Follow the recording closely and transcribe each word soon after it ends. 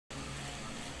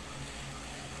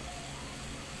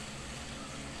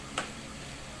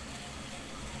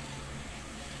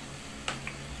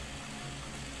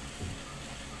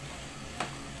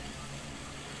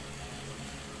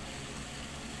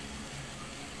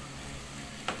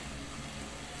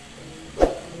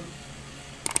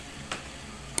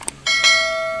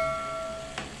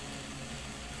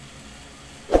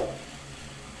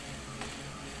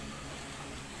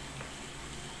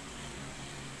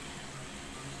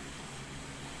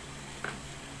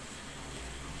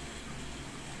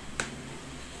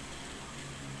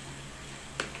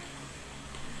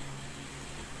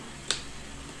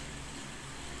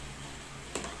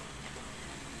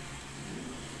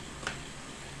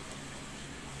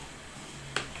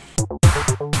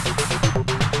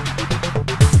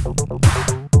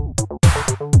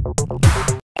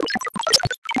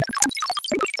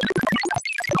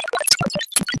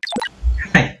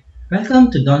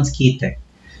Welcome to Don's Key Tech.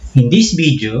 In this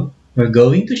video, we're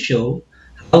going to show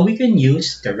how we can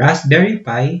use the Raspberry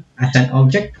Pi as an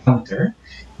object counter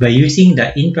by using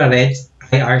the infrared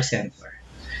IR sensor.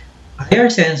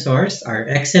 IR sensors are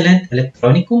excellent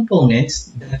electronic components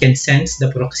that can sense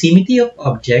the proximity of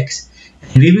objects,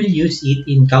 and we will use it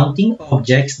in counting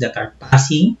objects that are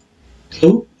passing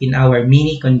through in our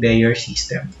mini conveyor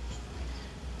system.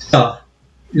 So,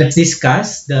 let's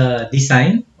discuss the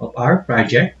design of our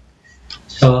project.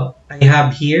 So I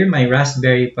have here my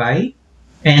Raspberry Pi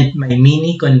and my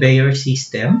mini conveyor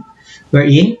system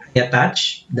wherein I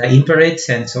attach the infrared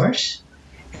sensors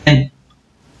and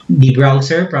the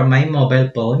browser from my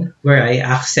mobile phone where I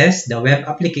access the web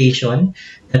application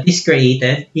that is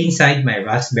created inside my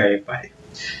Raspberry Pi.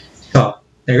 So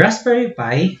the Raspberry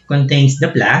Pi contains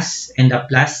the Flask and the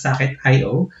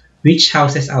flask-socket-io, which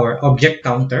houses our object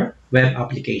counter web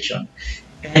application.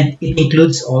 And it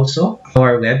includes also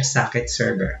our WebSocket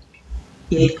server.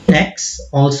 It connects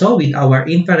also with our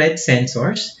infrared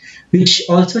sensors, which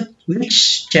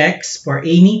checks for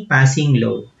any passing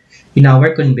load in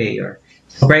our conveyor.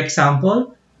 So for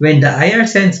example, when the IR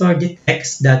sensor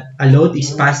detects that a load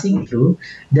is passing through,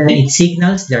 then it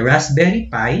signals the Raspberry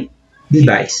Pi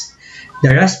device.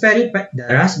 The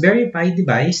Raspberry Pi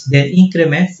device then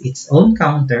increments its own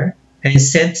counter and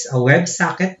sends a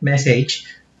WebSocket message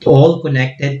to all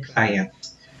connected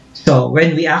clients. So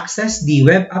when we access the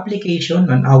web application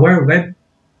on our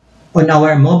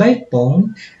mobile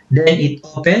phone, then it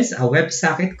opens a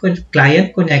WebSocket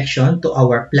client connection to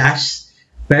our Flash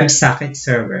WebSocket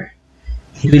server.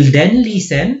 It will then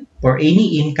listen for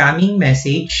any incoming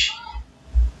message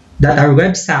that our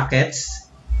WebSockets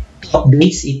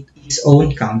updates its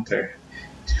own counter.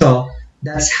 So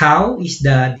that's how is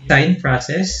the design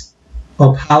process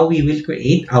of how we will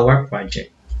create our project.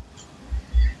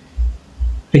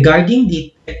 Regarding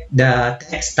the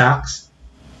tech stacks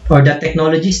or the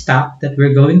technology stack that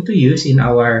we're going to use in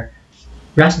our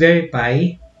Raspberry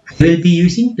Pi, I will be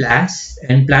using Flask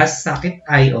and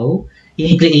flask-socket-io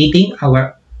in creating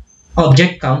our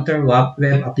object counter web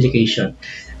application.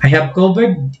 I have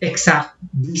covered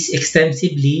this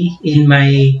extensively in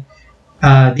my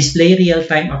display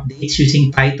real-time updates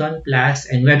using Python Flask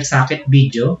and WebSocket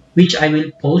video, which I will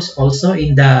post also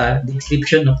in the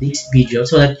description of this video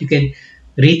so that you can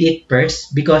read it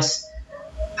first, because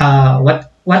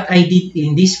what I did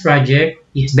in this project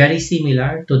is very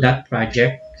similar to that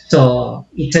project. So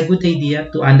it's a good idea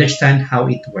to understand how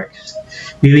it works.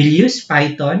 We will use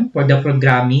Python for the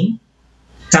programming,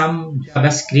 some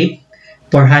JavaScript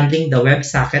for handling the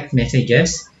WebSocket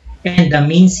messages, and the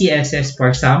main CSS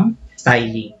for some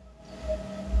styling.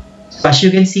 So as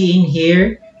you can see in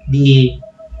here, the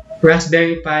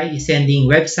Raspberry Pi is sending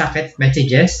WebSocket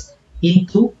messages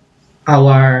into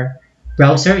our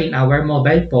browser in our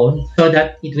mobile phone so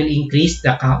that it will increase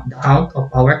the count of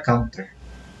our counter.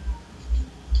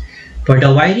 For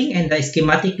the wiring and the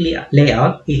schematic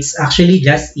layout, it's actually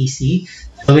just easy.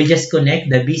 So we just connect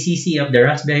the BCC of the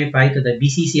Raspberry Pi to the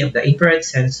BCC of the infrared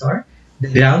sensor. The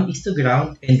ground is to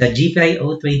ground and the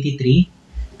GPIO23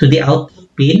 to the output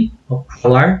pin of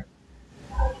our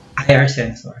IR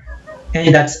sensor.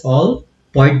 And that's all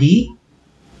for the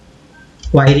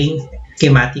wiring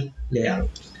schematic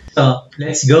layout. So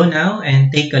let's go now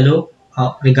and take a look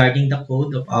regarding the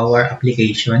code of our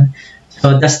application.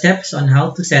 So the steps on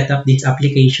how to set up this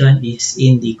application is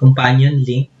in the companion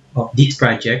link of this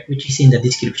project, which is in the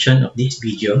description of this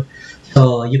video.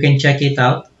 So you can check it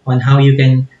out on how you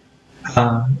can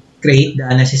create the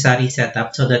necessary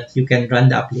setup so that you can run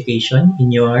the application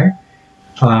in your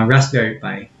Raspberry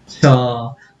Pi.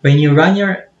 So when you run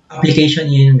your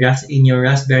application in your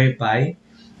Raspberry Pi,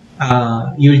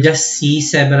 you'll just see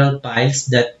several files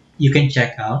that you can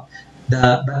check out.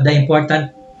 The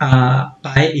important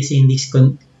file is in this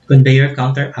conveyor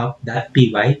counter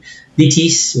app.py. This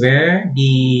is where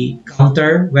the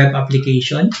counter web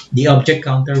application, the object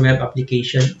counter web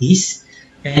application is,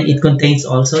 and it contains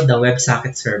also the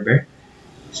WebSocket server.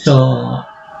 So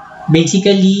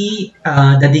basically,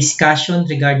 the discussion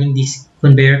regarding this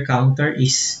conveyor counter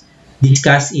is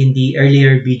discussed in the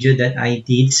earlier video that I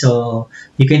did. So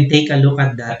you can take a look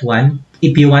at that one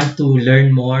if you want to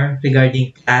learn more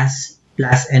regarding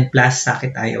Flask and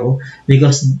flask-socket-io,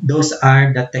 because those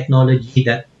are the technology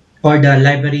that or the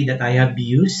library that I have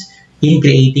used in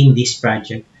creating this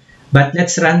project. But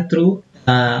let's run through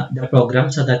the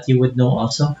program so that you would know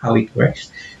also how it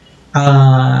works.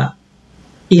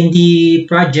 In the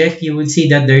project, you will see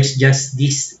that there's just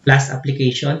this Flask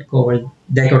application called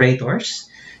decorators.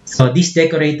 So these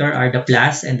decorators are the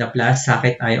Flask and the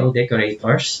flask-socket-io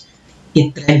decorators.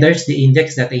 it renders the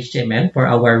index.html for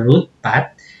our root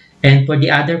path, and for the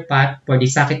other path for the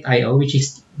socket.io, which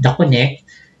is the connect.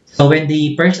 So when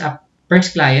the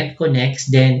first client connects,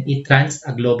 then it runs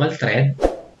a global thread.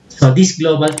 So this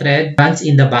global thread runs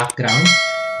in the background,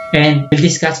 and we'll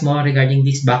discuss more regarding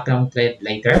this background thread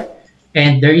later.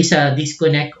 And there is a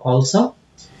disconnect also.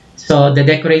 So the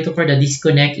decorator for the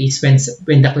disconnect is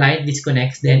when the client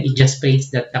disconnects, then it just prints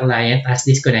that the client has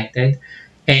disconnected.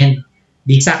 And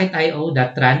the socket.io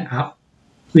that run up,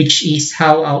 which is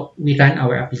how we run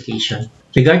our application.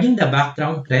 Regarding the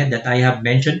background thread that I have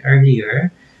mentioned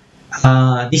earlier,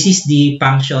 this is the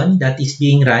function that is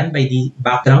being run by the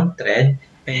background thread.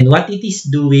 And what it is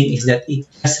doing is that it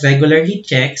just regularly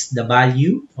checks the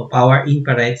value of our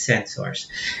infrared sensors.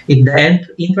 If the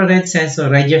infrared sensor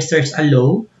registers a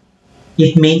low,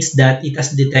 it means that it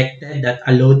has detected that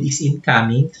a load is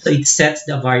incoming. So it sets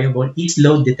the variable is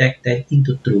load detected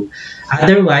into true.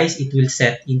 Otherwise, it will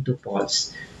set into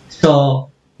false.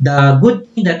 So the good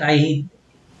thing that I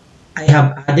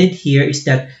have added here is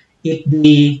that if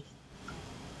the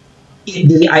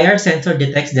IR sensor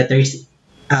detects that there is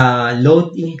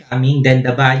load incoming, then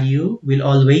the value will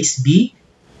always be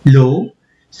low.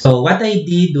 So what I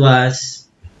did was,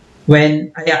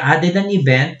 when I added an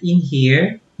event in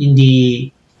here in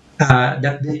the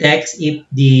that detects if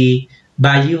the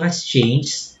value has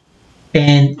changed,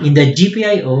 and in the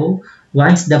GPIO,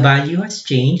 once the value has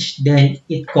changed, then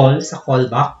it calls a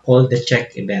callback called the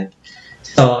check event.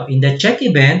 So in the check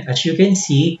event, as you can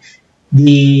see,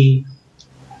 the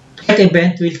check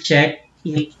event will check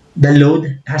if the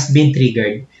load has been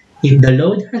triggered. If the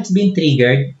load has been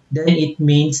triggered, then it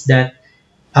means that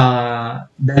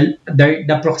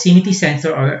the proximity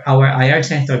sensor or our IR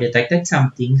sensor detected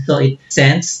something, so it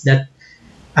sends that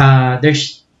it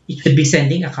should be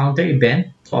sending a counter event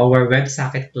to our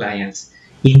WebSocket clients.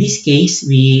 In this case,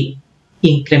 we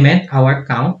increment our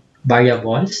count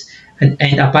variables,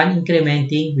 and upon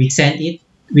incrementing, we send it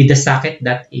with the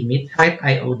socket.io.emit,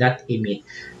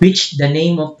 which the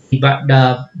name of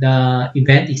the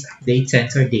event is update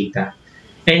sensor data,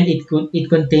 and it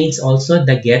contains also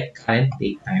the get current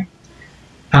datetime.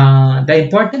 The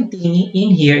important thing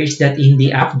in here is that in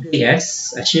the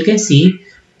app.js, as you can see,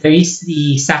 there is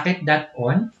the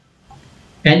socket.on,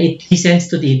 and it listens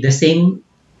to the same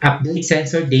update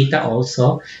sensor data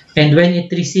also. And when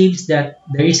it receives that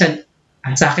there is a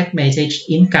socket message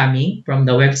incoming from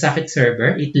the WebSocket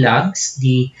server, it logs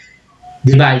the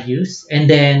values. And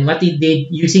then what it did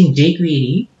using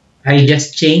jQuery, I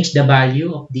just changed the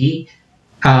value of the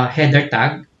header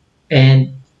tag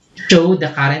and show the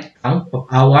current count of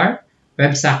our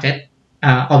WebSocket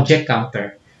object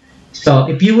counter. So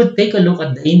if you would take a look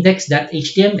at the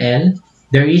index.html,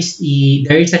 there is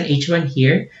an h1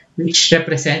 here which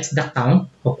represents the count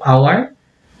of our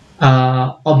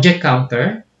object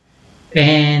counter,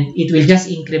 and it will just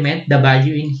increment the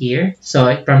value in here.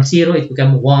 So from 0 it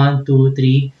becomes 1, 2,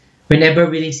 3 whenever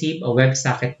we receive a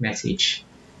WebSocket message.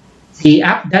 The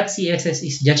app.css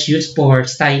is just used for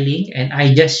styling, and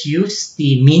I just use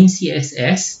the min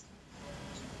CSS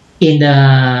in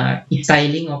the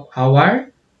styling of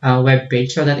our web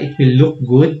page so that it will look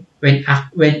good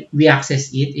when we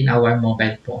access it in our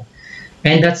mobile phone.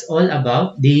 And that's all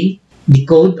about the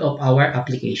code of our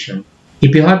application.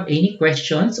 If you have any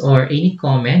questions or any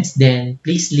comments, then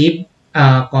please leave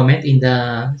a comment in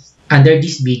the under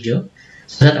this video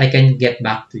so that I can get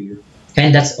back to you.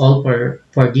 And that's all for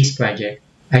this project.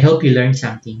 I hope you learned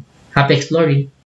something. Happy exploring!